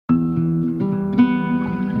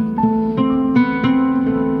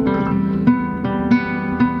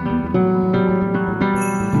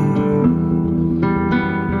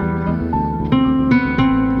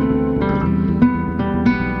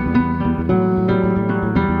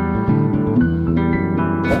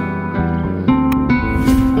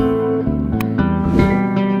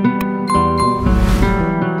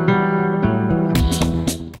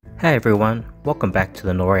Hey everyone, welcome back to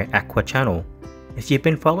the NORI Aqua channel. If you've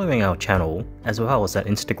been following our channel, as well as our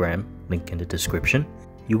Instagram, link in the description,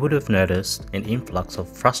 you would have noticed an influx of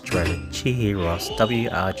frustrated Chihiros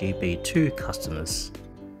WRGB 2 customers.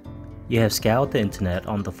 You have scoured the internet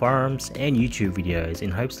on the forums and YouTube videos in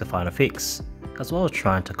hopes to find a fix, as well as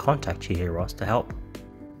trying to contact Chihiros to help.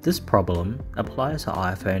 This problem applies to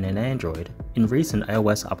iPhone and Android in recent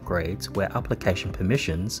iOS upgrades where application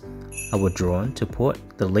permissions are withdrawn to put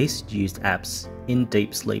the least used apps in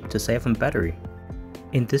deep sleep to save on battery.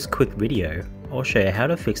 In this quick video, I'll show you how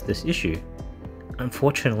to fix this issue.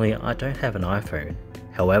 Unfortunately, I don't have an iPhone,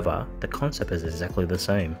 however, the concept is exactly the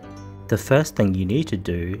same. The first thing you need to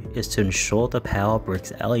do is to ensure the power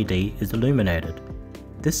brick's LED is illuminated.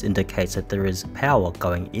 This indicates that there is power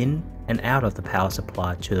going in and out of the power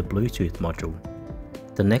supply to the Bluetooth module.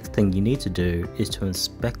 The next thing you need to do is to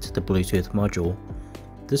inspect the Bluetooth module.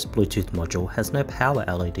 This Bluetooth module has no power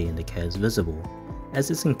LED indicators visible,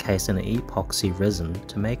 as it's encased in an epoxy resin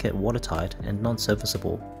to make it watertight and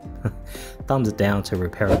non-serviceable. Thumbs down to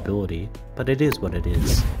repairability, but it is what it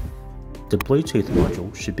is. The Bluetooth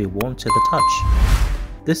module should be warm to the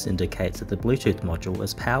touch. This indicates that the Bluetooth module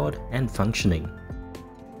is powered and functioning.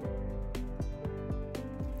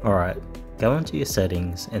 Alright, go into your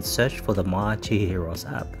settings and search for the My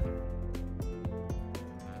Chihiros app.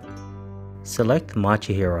 Select the My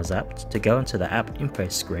Chihiros app to go into the app info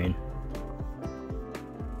screen.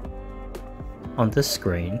 On this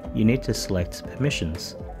screen, you need to select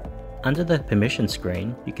permissions. Under the permission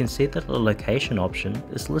screen, you can see that the location option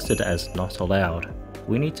is listed as not allowed.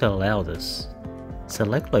 We need to allow this.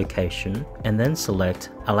 Select location and then select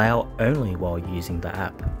allow only while using the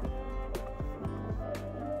app.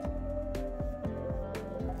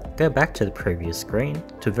 Go back to the previous screen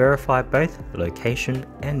to verify both location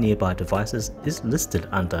and nearby devices is listed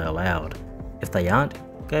under allowed. If they aren't,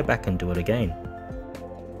 go back and do it again.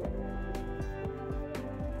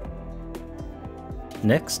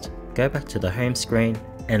 Next, go back to the home screen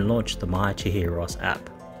and launch the My Chihiros app.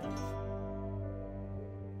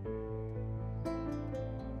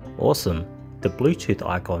 Awesome! The Bluetooth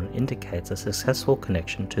icon indicates a successful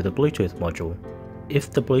connection to the Bluetooth module.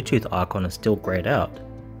 If the Bluetooth icon is still grayed out,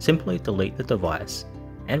 simply delete the device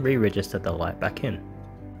and re-register the light back in.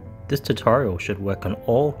 This tutorial should work on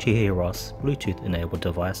all Chihiros Bluetooth enabled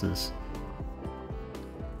devices.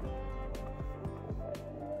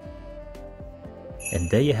 And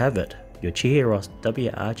there you have it, your Chihiros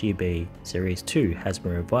WRGB Series 2 has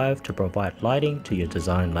been revived to provide lighting to your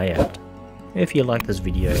design layout. If you like this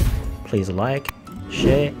video, please like,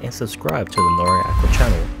 share and subscribe to the NORI Aqua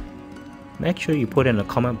channel. Make sure you put in a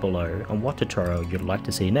comment below on what tutorial you'd like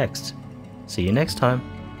to see next. See you next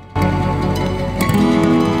time!